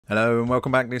Hello and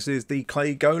welcome back. This is the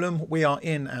Clay Golem. We are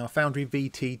in our Foundry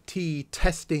VTT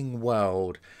testing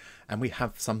world and we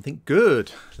have something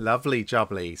good. Lovely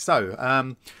jubbly. So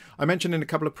I mentioned in a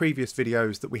couple of previous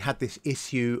videos that we had this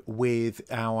issue with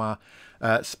our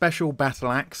special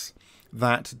battle axe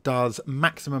that does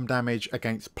maximum damage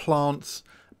against plants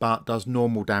but does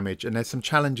normal damage, and there's some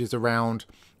challenges around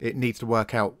it. Needs to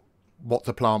work out what's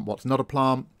a plant, what's not a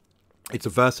plant. It's a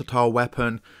versatile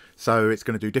weapon, so it's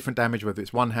going to do different damage, whether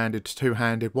it's one-handed,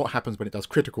 two-handed. What happens when it does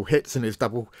critical hits and is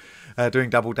doing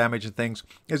double damage and things?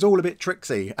 It's all a bit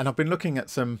tricksy, and I've been looking at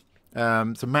some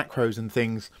macros and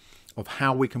things of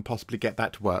how we can possibly get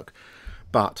that to work.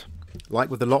 But like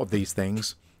with a lot of these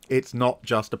things, it's not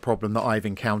just a problem that I've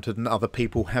encountered, and other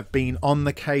people have been on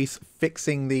the case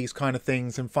fixing these kind of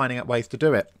things and finding out ways to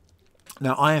do it.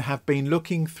 Now, I have been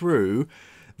looking through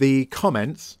the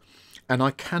comments and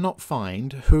I cannot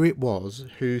find who it was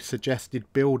who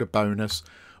suggested builder bonus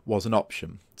was an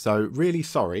option. So really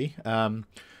sorry,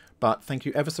 but thank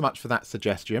you ever so much for that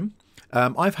suggestion.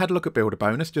 I've had a look at builder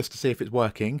bonus just to see if it's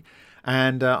working.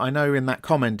 And I know in that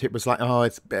comment it was like, oh,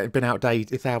 it's been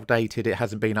outdated, it's outdated, it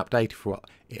hasn't been updated for what?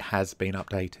 It has been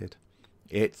updated.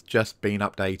 It's just been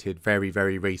updated very,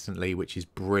 very recently, which is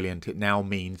brilliant. It now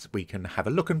means we can have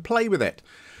a look and play with it.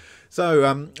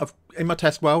 So in my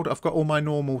test world, I've got all my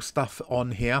normal stuff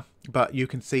on here, but you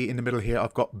can see in the middle here,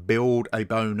 I've got build a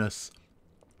bonus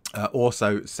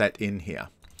also set in here.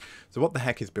 So what the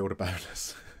heck is build a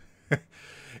bonus?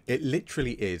 It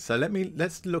literally is. So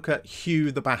let's look at Hugh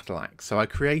the Battle Axe. So I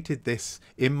created this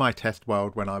in my test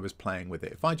world when I was playing with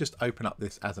it. If I just open up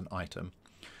this as an item,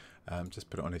 just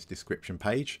put it on its description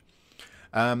page.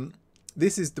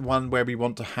 This is the one where we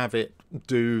want to have it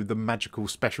do the magical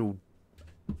special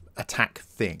attack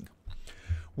thing.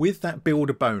 With that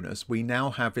builder bonus, we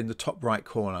now have in the top right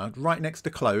corner, right next to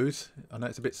close, I know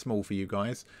it's a bit small for you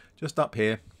guys, just up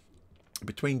here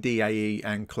between DAE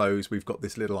and close, we've got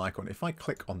this little icon. If I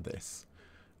click on this,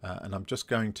 and I'm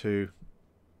going to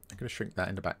shrink that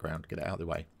in the background, get it out of the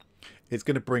way, it's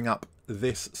going to bring up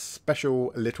this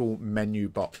special little menu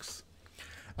box.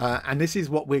 And this is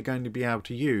what we're going to be able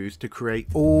to use to create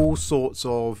all sorts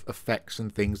of effects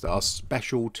and things that are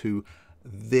special to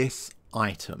this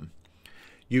item.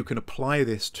 You can apply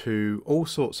this to all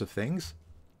sorts of things.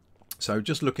 So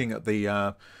just looking at the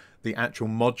actual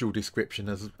module description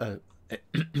as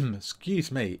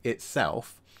excuse me,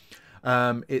 itself,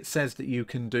 it says that you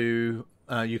can do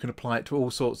you can apply it to all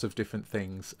sorts of different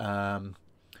things. I've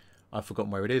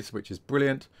forgotten where it is, which is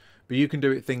brilliant. But you can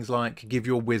do it things like give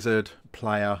your wizard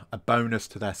player a bonus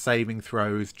to their saving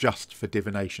throws just for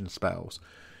divination spells.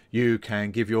 You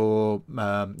can give your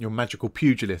magical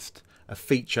pugilist a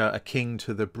feature akin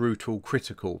to the brutal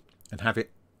critical and have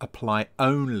it apply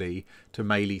only to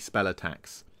melee spell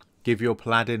attacks. Give your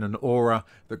paladin an aura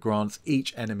that grants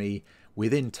each enemy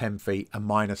within 10 feet a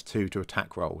 -2 to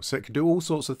attack rolls. So it can do all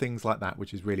sorts of things like that,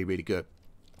 which is really, really good.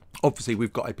 Obviously,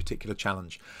 we've got a particular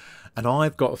challenge. And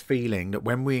I've got a feeling that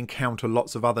when we encounter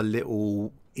lots of other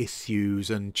little issues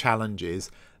and challenges,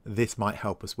 this might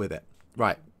help us with it.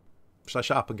 Right. Shall I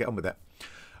shut up and get on with it?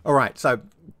 All right, so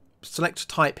select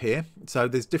type here. So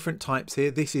there's different types here.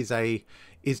 This is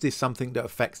this something that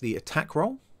affects the attack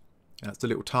roll? That's the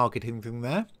little targeting thing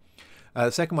there. The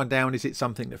second one down, is it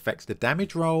something that affects the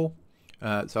damage roll?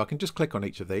 So I can just click on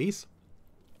each of these.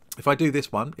 If I do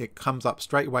this one, it comes up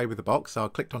straight away with the box. So I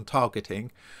clicked on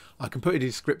targeting. I can put in a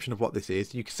description of what this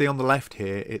is. You can see on the left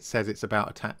here, it says it's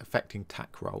about affecting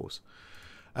attack rolls.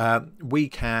 We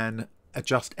can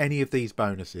adjust any of these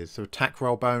bonuses. So attack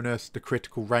roll bonus, the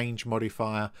critical range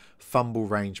modifier, fumble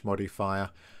range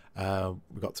modifier.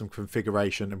 We've got some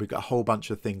configuration and we've got a whole bunch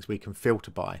of things we can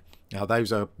filter by. Now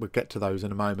we'll get to those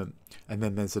in a moment. And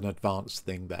then there's an advanced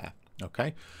thing there.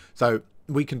 Okay, so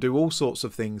we can do all sorts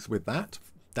of things with that.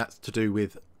 That's to do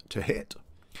with to hit.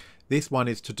 This one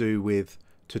is to do with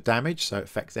to damage, so it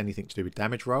affects anything to do with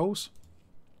damage rolls.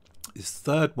 This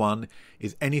third one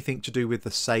is anything to do with the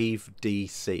save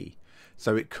DC.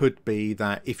 So it could be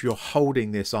that if you're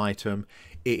holding this item,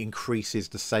 it increases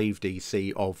the save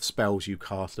DC of spells you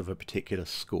cast of a particular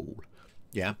school.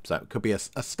 Yeah, so it could be a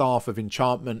staff of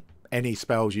enchantment. Any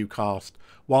spells you cast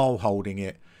while holding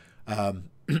it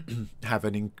have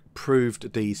an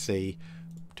improved DC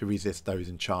to resist those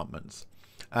enchantments.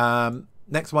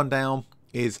 Next one down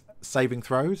is saving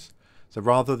throws. So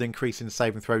rather than increasing the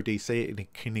saving throw DC,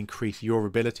 it can increase your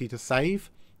ability to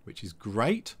save, which is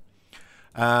great.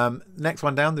 Next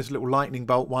one down, this little lightning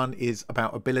bolt one, is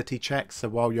about ability checks. So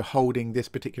while you're holding this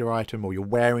particular item or you're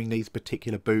wearing these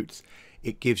particular boots,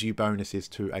 it gives you bonuses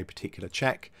to a particular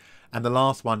check. And the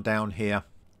last one down here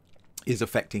is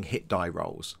affecting hit die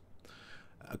rolls.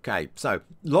 Okay, so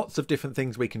lots of different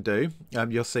things we can do.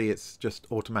 You'll see it's just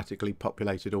automatically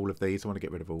populated all of these. I want to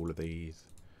get rid of all of these.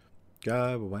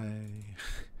 Go away.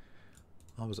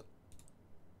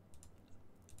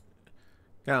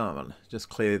 Go on, just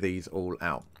clear these all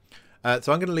out.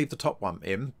 So I'm going to leave the top one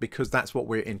in because that's what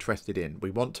we're interested in.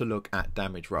 We want to look at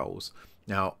damage rolls.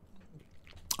 Now,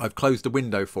 I've closed the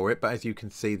window for it, but as you can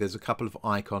see, there's a couple of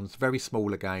icons, very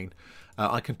small again.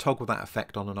 I can toggle that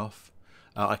effect on and off.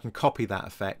 I can copy that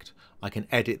effect, I can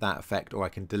edit that effect, or I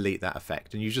can delete that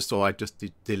effect. And you just saw I just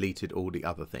deleted all the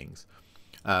other things.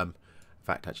 In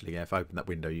fact, actually, yeah, if I open that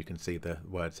window, you can see the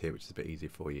words here, which is a bit easier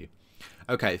for you.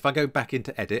 Okay, if I go back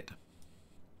into edit,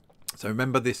 so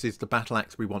remember this is the battle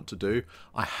axe we want to do.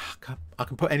 I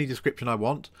can put any description I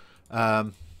want.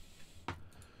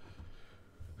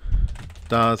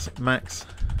 Does max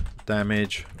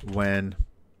damage when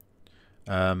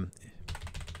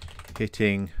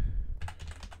hitting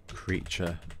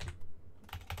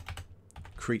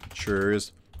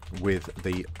creatures with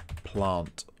the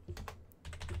plant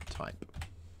type.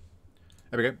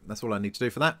 There we go. That's all I need to do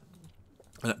for that.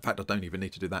 In fact, I don't even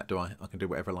need to do that, do I? I can do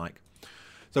whatever I like.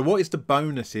 So what is the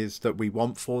bonuses that we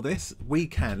want for this? We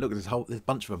can, look at there's a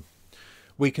bunch of them.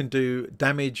 We can do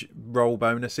damage roll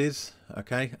bonuses,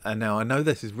 okay? And now I know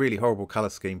this is really horrible colour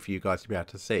scheme for you guys to be able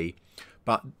to see,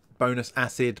 but bonus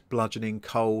acid, bludgeoning,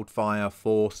 cold, fire,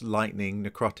 force, lightning,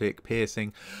 necrotic,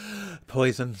 piercing,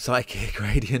 poison, psychic,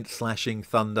 radiant, slashing,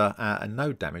 thunder, and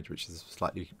no damage, which is a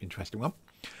slightly interesting one.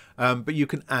 But you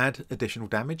can add additional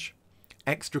damage.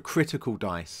 Extra critical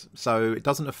dice, so it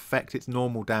doesn't affect its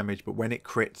normal damage, but when it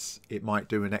crits it might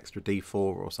do an extra d4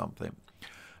 or something.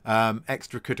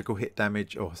 Extra critical hit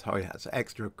damage, or sorry, that's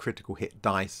extra critical hit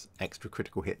dice, extra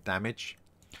critical hit damage.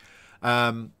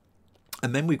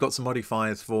 And then we've got some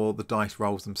modifiers for the dice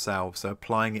rolls themselves, so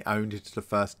applying it only to the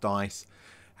first dice,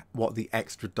 what the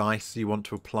extra dice you want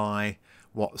to apply,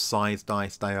 what size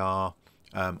dice they are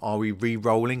we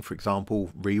re-rolling, for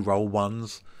example, re-roll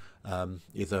ones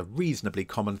is a reasonably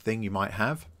common thing you might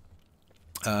have.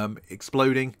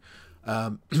 Exploding,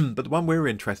 but the one we're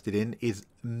interested in is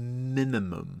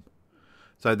minimum.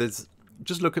 So there's,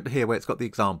 just look at here where it's got the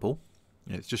example.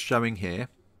 It's just showing here.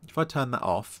 If I turn that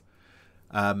off,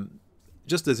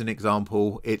 just as an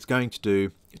example, it's going to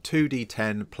do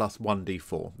 2d10 plus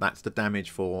 1d4. That's the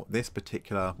damage for this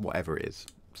particular whatever it is.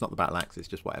 It's not the battle axe, it's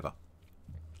just whatever.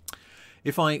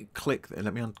 If I click,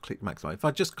 let me unclick maximize. If I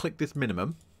just click this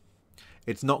minimum,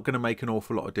 it's not going to make an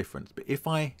awful lot of difference. But if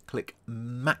I click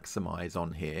maximize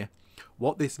on here,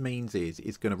 what this means is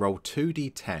it's going to roll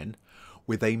 2d10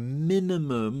 with a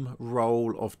minimum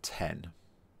roll of 10.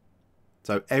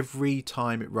 So every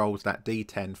time it rolls that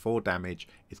d10 for damage,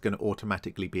 it's going to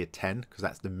automatically be a 10 because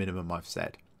that's the minimum I've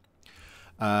said.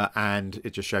 And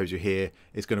it just shows you here,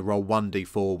 it's going to roll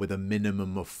 1d4 with a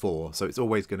minimum of 4. So it's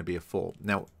always going to be a 4.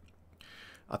 Now,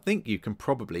 I think you can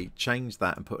probably change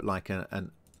that and put like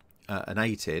an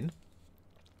 8 in.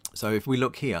 So if we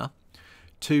look here,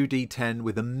 2d10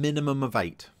 with a minimum of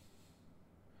 8.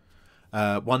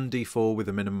 1d4 with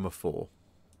a minimum of 4.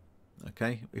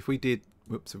 Okay, if we did,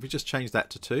 whoops, if we just change that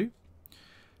to 2,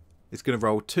 it's going to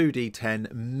roll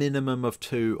 2d10, minimum of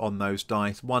 2 on those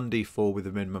dice, 1d4 with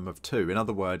a minimum of 2. In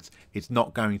other words, it's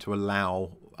not going to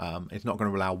allow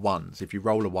ones. If you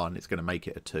roll a 1, it's going to make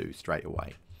it a 2 straight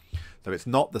away. So it's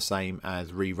not the same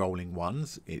as re-rolling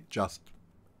ones. It just,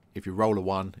 if you roll a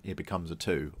 1, it becomes a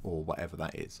 2 or whatever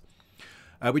that is,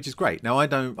 which is great. Now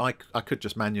I could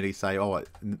just manually say, oh,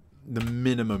 the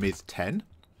minimum is 10,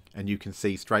 and you can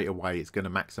see straight away it's going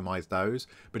to maximize those.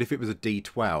 But if it was a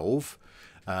D12,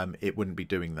 it wouldn't be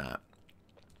doing that.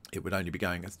 It would only be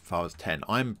going as far as 10.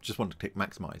 I'm just want to click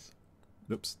maximize.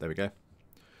 Oops, there we go.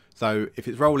 So if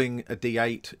it's rolling a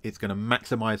D8, it's going to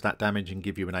maximize that damage and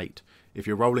give you an 8. If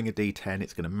you're rolling a D10,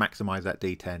 it's going to maximize that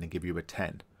D10 and give you a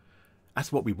 10.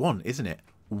 That's what we want, isn't it?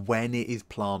 When it is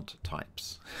plant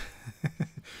types.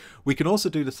 We can also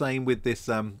do the same with this.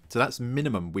 So that's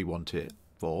minimum we want it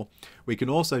for. We can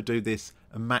also do this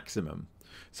maximum.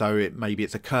 So maybe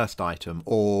it's a cursed item,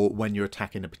 or when you're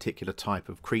attacking a particular type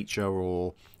of creature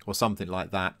or something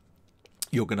like that,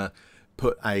 you're going to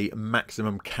put a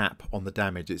maximum cap on the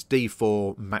damage. It's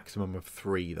D4, maximum of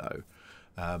 3 though,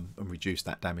 and reduce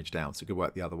that damage down, so it could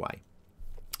work the other way.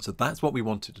 So that's what we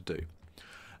wanted to do.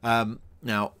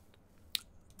 Now,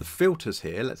 the filters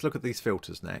here, let's look at these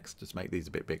filters next. Just make these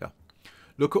a bit bigger.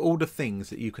 Look at all the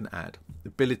things that you can add.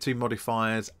 Ability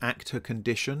modifiers, actor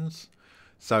conditions.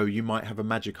 So you might have a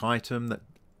magic item that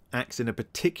acts in a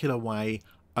particular way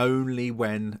only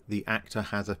when the actor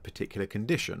has a particular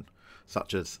condition,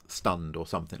 such as stunned or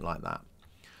something like that.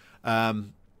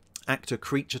 Actor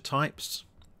creature types,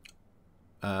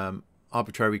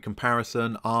 arbitrary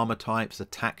comparison, armor types,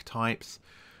 attack types,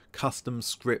 custom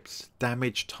scripts,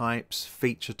 damage types,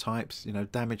 feature types. You know,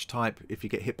 damage type, if you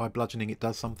get hit by bludgeoning, it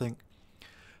does something.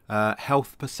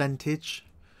 Health percentage,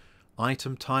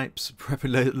 item types.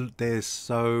 There's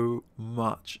so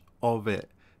much of it.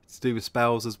 It's to do with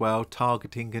spells as well,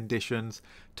 targeting conditions,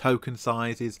 token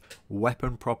sizes,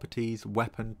 weapon properties,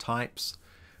 weapon types,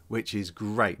 which is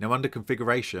great. Now under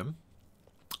configuration,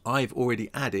 I've already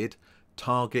added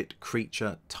target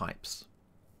creature types.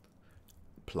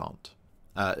 Plant.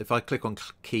 If I click on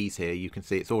keys here, you can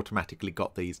see it's automatically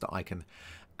got these that I can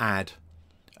add.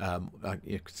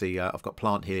 You can see I've got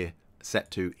plant here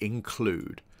set to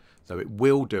include. So it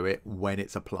will do it when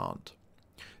it's a plant.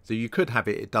 So you could have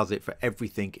it does it for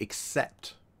everything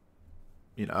except,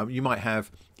 you know, you might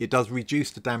have, it does reduce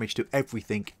the damage to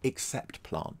everything except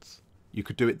plants. You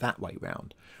could do it that way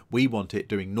round. We want it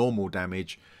doing normal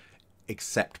damage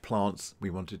except plants. We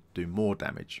want it to do more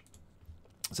damage.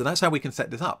 So that's how we can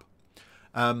set this up.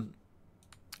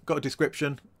 Got a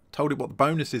description, told it what the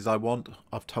bonuses I want,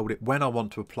 I've told it when I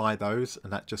want to apply those,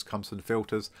 and that just comes from the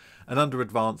filters. And under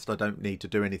advanced, I don't need to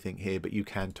do anything here, but you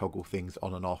can toggle things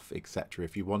on and off, etc.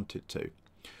 if you wanted to.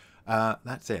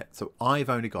 That's it. So I've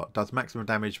only got does maximum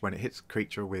damage when it hits a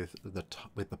creature with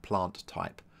the plant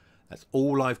type. That's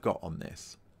all I've got on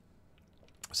this.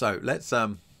 So let's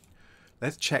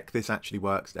check this actually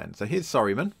works then. So here's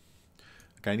Sorryman.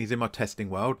 Okay, and he's in my testing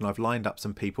world, and I've lined up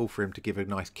some people for him to give a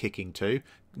nice kicking to.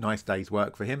 Nice day's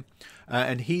work for him.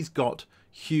 And he's got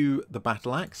Hugh the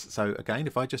Battle Axe. So again,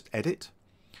 if I just edit,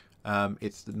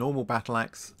 it's the normal Battle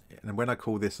Axe. And when I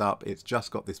call this up, it's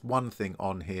just got this one thing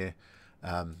on here.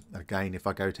 Again, if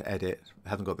I go to edit, it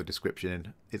hasn't got the description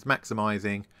in. It's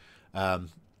maximizing.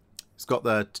 It's got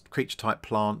the creature type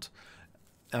plant.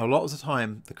 Now, a lot of the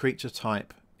time, the creature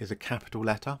type is a capital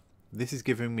letter. This is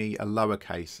giving me a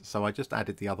lowercase, so I just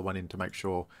added the other one in to make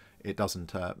sure it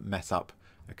doesn't mess up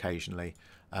occasionally.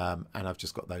 And I've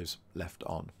just got those left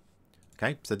on.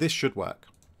 Okay, so this should work.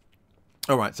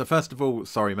 All right, so first of all,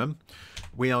 Sorryman,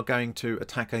 we are going to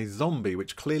attack a zombie,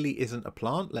 which clearly isn't a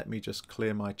plant. Let me just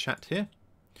clear my chat here.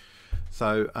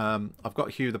 So I've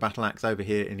got Hugh the Battle Axe over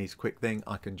here in his quick thing.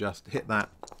 I can just hit that,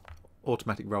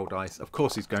 automatic roll dice. Of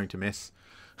course he's going to miss.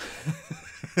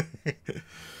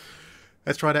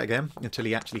 Let's try that again until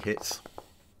he actually hits.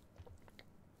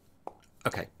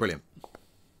 Okay, brilliant.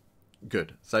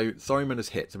 Good. So Sorryman has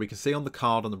hit. So we can see on the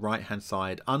card on the right hand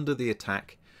side under the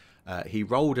attack, he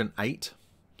rolled an 8,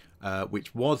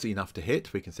 which was enough to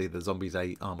hit. We can see the zombie's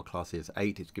armor class is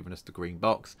 8. It's given us the green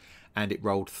box, and it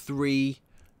rolled 3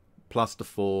 plus the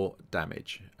 4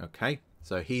 damage. Okay,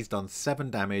 so he's done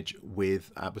 7 damage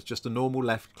with was just a normal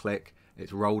left click.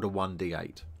 It's rolled a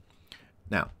 1d8.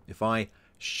 Now, if I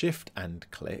shift and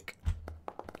click,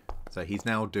 so he's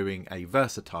now doing a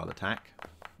versatile attack,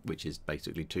 which is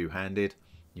basically two-handed.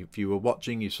 If you were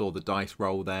watching, you saw the dice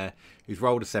roll there. He's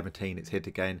rolled a 17, it's hit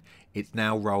again. It's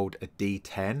now rolled a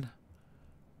d10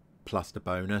 plus the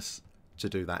bonus to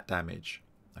do that damage.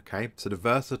 Okay, so the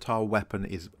versatile weapon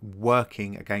is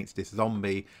working against this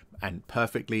zombie, and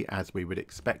perfectly as we would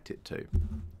expect it to.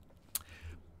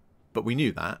 But we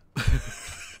knew that.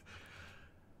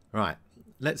 Right,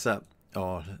 let's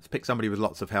pick somebody with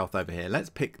lots of health over here. Let's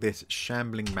pick this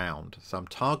Shambling Mound. So I'm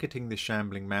targeting this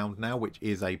Shambling Mound now, which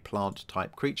is a plant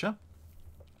type creature.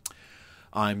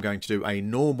 I'm going to do a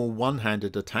normal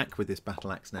one-handed attack with this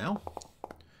battle axe now.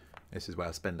 This is where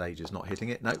I spend ages not hitting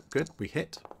it. No, good, we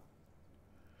hit.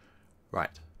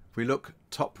 Right, if we look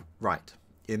top right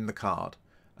in the card,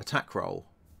 attack roll.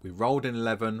 We rolled an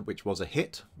 11, which was a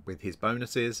hit with his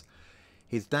bonuses.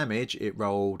 His damage, it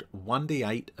rolled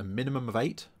 1d8, a minimum of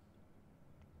 8,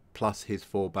 plus his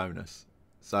 4 bonus.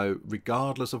 So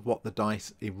regardless of what the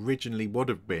dice originally would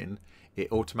have been,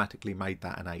 it automatically made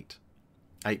that an 8.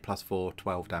 8 plus 4,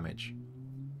 12 damage.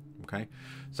 Okay,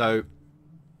 so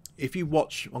if you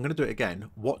watch, I'm going to do it again,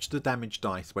 watch the damage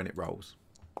dice when it rolls,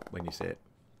 when you see it.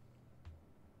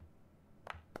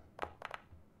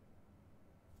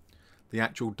 The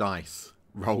actual dice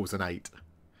rolls an 8.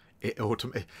 It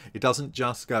doesn't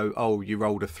just go, oh, you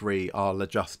rolled a 3, I'll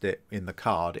adjust it in the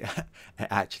card. It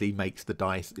actually makes the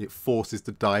dice, it forces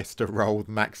the dice to roll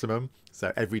maximum.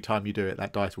 So every time you do it,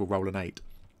 that dice will roll an 8.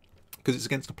 Because it's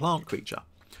against a plant creature.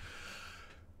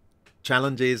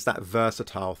 Challenge is that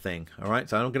versatile thing. Alright,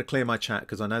 so I'm going to clear my chat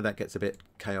because I know that gets a bit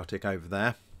chaotic over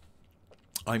there.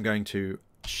 I'm going to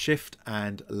shift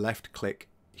and left click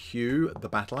Hugh the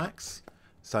battle axe.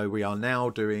 So we are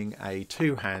now doing a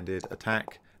two-handed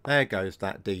attack. There goes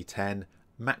that d10,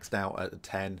 maxed out at a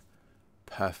 10.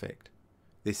 Perfect.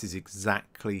 This is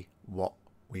exactly what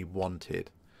we wanted.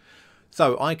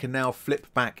 So I can now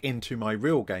flip back into my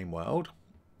real game world,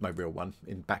 my real one,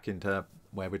 back into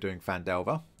where we're doing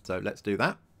Phandelver. So let's do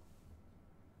that.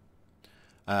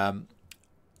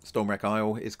 Stormwreck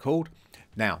Isle is called.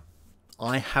 Now,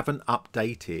 I haven't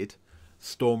updated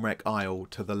Stormwreck Isle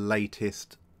to the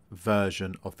latest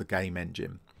version of the game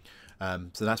engine.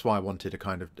 So that's why I wanted to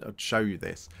kind of show you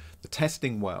this. The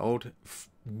testing world,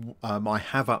 I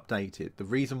have updated. The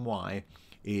reason why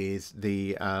is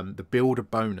the builder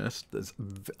bonus that's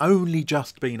only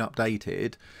just been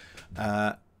updated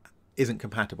isn't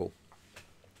compatible.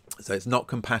 So it's not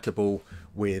compatible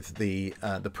with the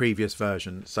previous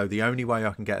version. So the only way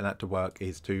I can get that to work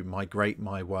is to migrate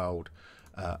my world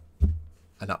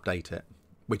and update it,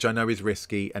 which I know is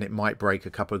risky and it might break a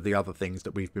couple of the other things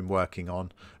that we've been working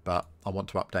on, but I want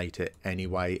to update it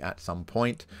anyway at some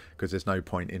point, because there's no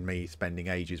point in me spending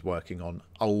ages working on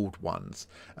old ones.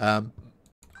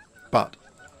 But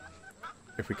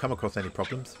if we come across any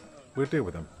problems, we'll deal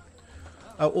with them.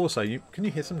 Oh, also, can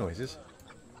you hear some noises?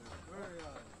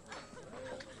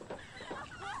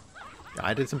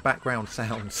 I did some background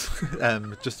sounds,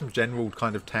 just some general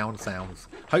kind of town sounds,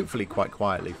 hopefully quite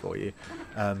quietly for you.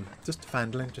 Just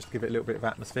fandling, just to give it a little bit of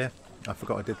atmosphere. I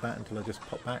forgot I did that until I just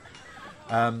popped back.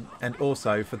 And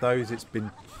also for those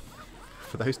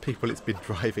people it's been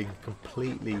driving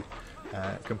completely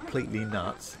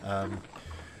nuts.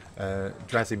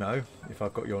 Drazimo, if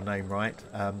I've got your name right,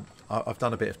 I've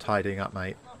done a bit of tidying up,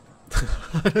 mate.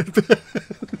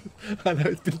 I know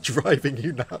it's been driving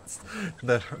you nuts,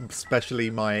 especially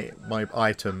my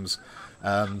items.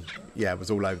 Yeah, it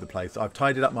was all over the place. I've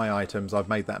tidied up my items, I've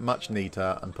made that much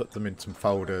neater and put them in some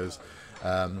folders.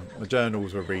 My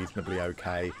journals were reasonably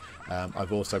okay.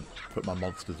 I've also put my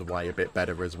monsters away a bit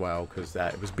better as well, because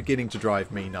it was beginning to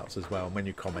drive me nuts as well. And when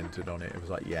you commented on it, it was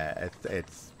like, yeah,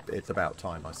 it's about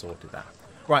time I sorted that.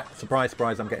 Right, surprise,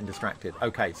 surprise, I'm getting distracted.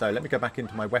 Okay, so let me go back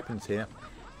into my weapons here.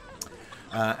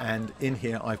 And in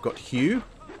here I've got Hugh.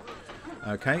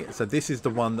 Okay, so this is the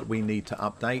one that we need to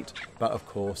update, but of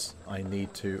course I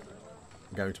need to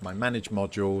go to my manage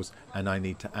modules and I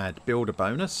need to add builder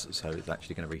bonus. So it's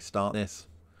actually going to restart this.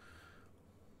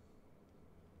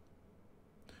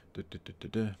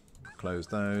 Close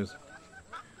those.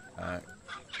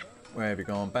 Where have you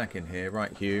gone? Back in here.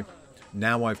 Right, Hugh.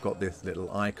 Now I've got this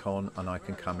little icon and I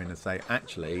can come in and say,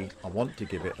 actually, I want to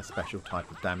give it a special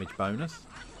type of damage bonus.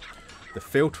 The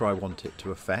filter I want it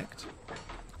to affect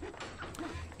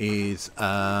is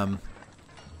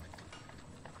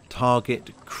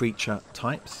target creature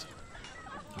types.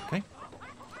 Okay.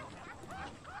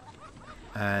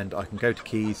 And I can go to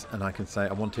keys and I can say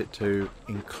I want it to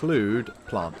include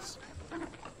plants.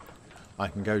 I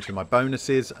can go to my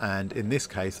bonuses, and in this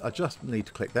case I just need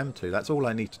to click them two. That's all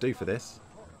I need to do for this.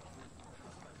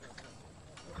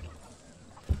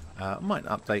 I might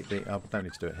update the... I don't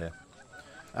need to do it here.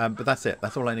 But that's it.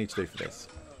 That's all I need to do for this.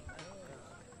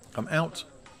 I'm out.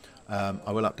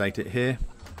 I will update it here.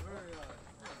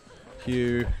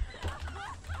 Hugh,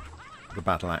 the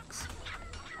battle axe.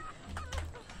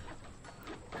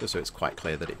 Just so it's quite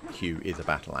clear that Hugh is a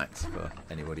battle axe, for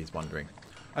anybody who's wondering.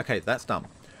 Okay, that's done.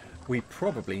 We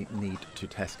probably need to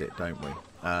test it, don't we?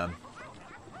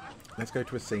 Let's go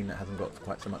to a scene that hasn't got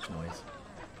quite so much noise.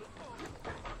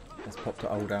 Let's pop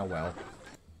to Old Owl Well.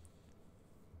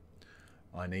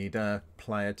 I need a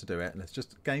player to do it. Let's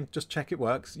just check it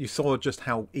works. You saw just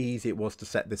how easy it was to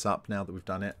set this up now that we've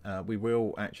done it. We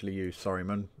will actually use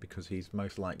Sorryman because he's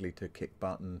most likely to kick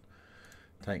butt and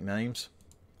take names.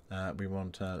 We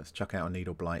want let's chuck out a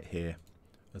Needle Blight here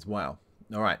as well.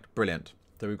 All right, brilliant.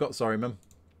 So we've got Sorryman.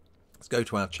 Let's go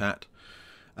to our chat.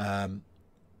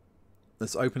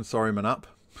 Let's open Sorryman up.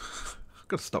 I've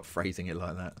got to stop phrasing it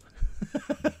like that.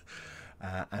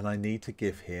 And I need to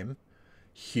give him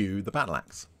Hugh the battle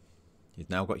axe. He's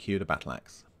now got Hugh the battle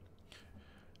axe.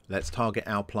 Let's target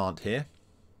our plant here,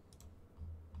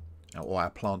 or our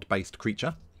plant-based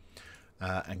creature,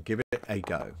 and give it a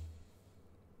go.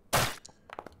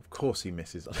 Of course he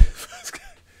misses on his first go.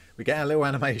 We get our little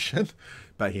animation,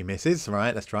 but he misses.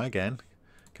 Right, let's try again.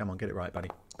 Come on, get it right, buddy.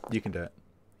 You can do it.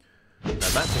 Now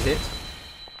that's a hit.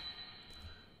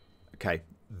 Okay,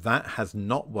 that has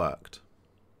not worked.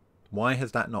 Why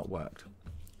has that not worked?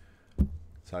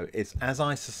 So it's as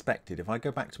I suspected. If I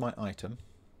go back to my item,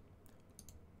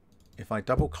 if I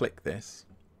double click this,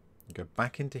 go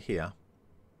back into here,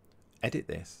 edit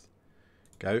this,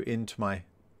 go into my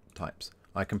types.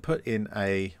 I can put in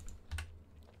a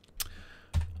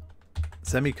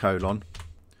semicolon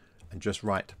and just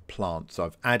write plant. So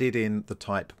I've added in the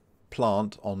type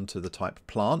plant onto the type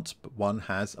plant, but one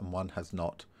has and one has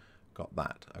not got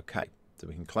that. Okay, so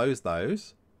we can close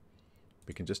those.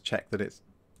 We can just check that it's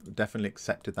definitely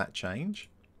accepted that change.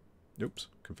 Oops,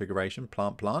 configuration,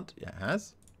 plant. Yeah, it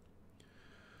has.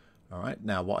 All right,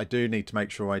 now what I do need to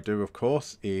make sure I do, of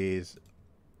course, is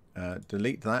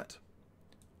delete that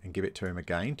and give it to him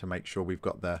again to make sure we've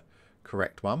got the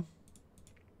correct one.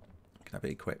 Can I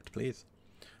be equipped, please?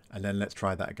 And then let's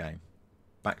try that again.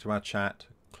 Back to our chat,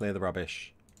 clear the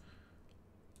rubbish.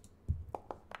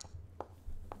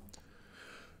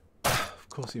 Of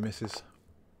course he misses.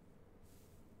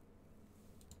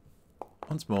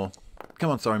 Once more. Come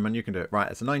on, Saruman, you can do it.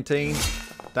 Right, it's a 19.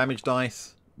 Damage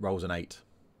dice. Rolls an 8.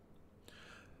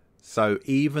 So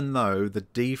even though the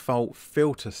default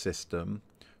filter system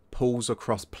pulls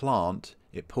across plant,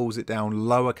 it pulls it down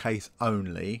lowercase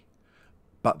only,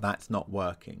 but that's not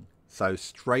working. So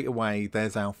straight away,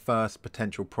 there's our first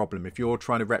potential problem. If you're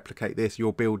trying to replicate this,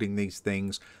 you're building these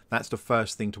things, that's the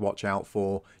first thing to watch out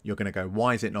for. You're going to go,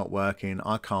 why is it not working?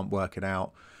 I can't work it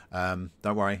out. Don't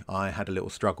worry, I had a little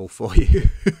struggle for you.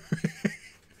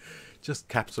 Just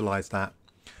capitalize that.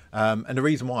 And the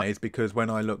reason why is because when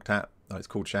I looked at, it's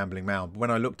called Shambling Mound,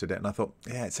 when I looked at it and I thought,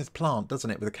 yeah, it says plant,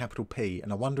 doesn't it, with a capital P.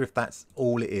 And I wonder if that's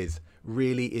all it is.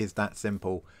 Really is that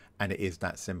simple. And it is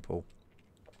that simple.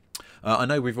 I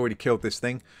know we've already killed this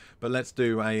thing, but let's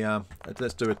do a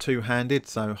two-handed.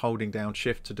 So holding down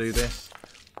Shift to do this,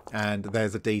 and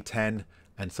there's a D10,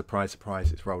 and surprise,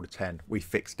 surprise, it's rolled a 10. We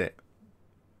fixed it.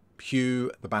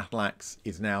 Pew, the battle axe,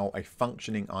 is now a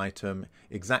functioning item,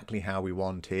 exactly how we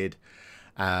wanted.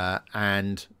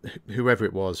 And whoever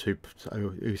it was who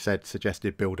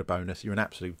suggested build a bonus, you're an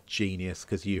absolute genius,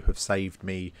 because you have saved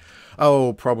me,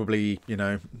 probably, you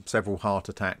know, several heart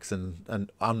attacks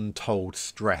and untold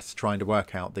stress trying to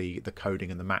work out the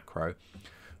coding and the macro.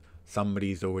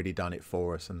 Somebody's already done it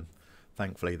for us, and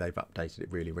thankfully they've updated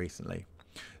it really recently.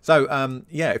 So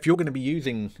yeah, if you're going to be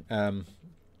using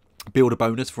build a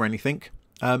bonus for anything,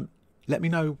 let me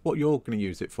know what you're going to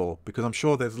use it for, because I'm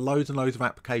sure there's loads and loads of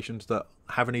applications that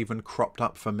haven't even cropped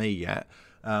up for me yet.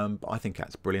 But I think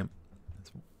that's brilliant.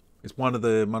 It's one of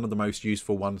the most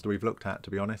useful ones that we've looked at,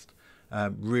 to be honest.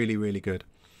 Really, really good.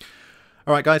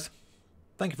 All right, guys.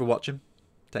 Thank you for watching.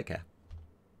 Take care.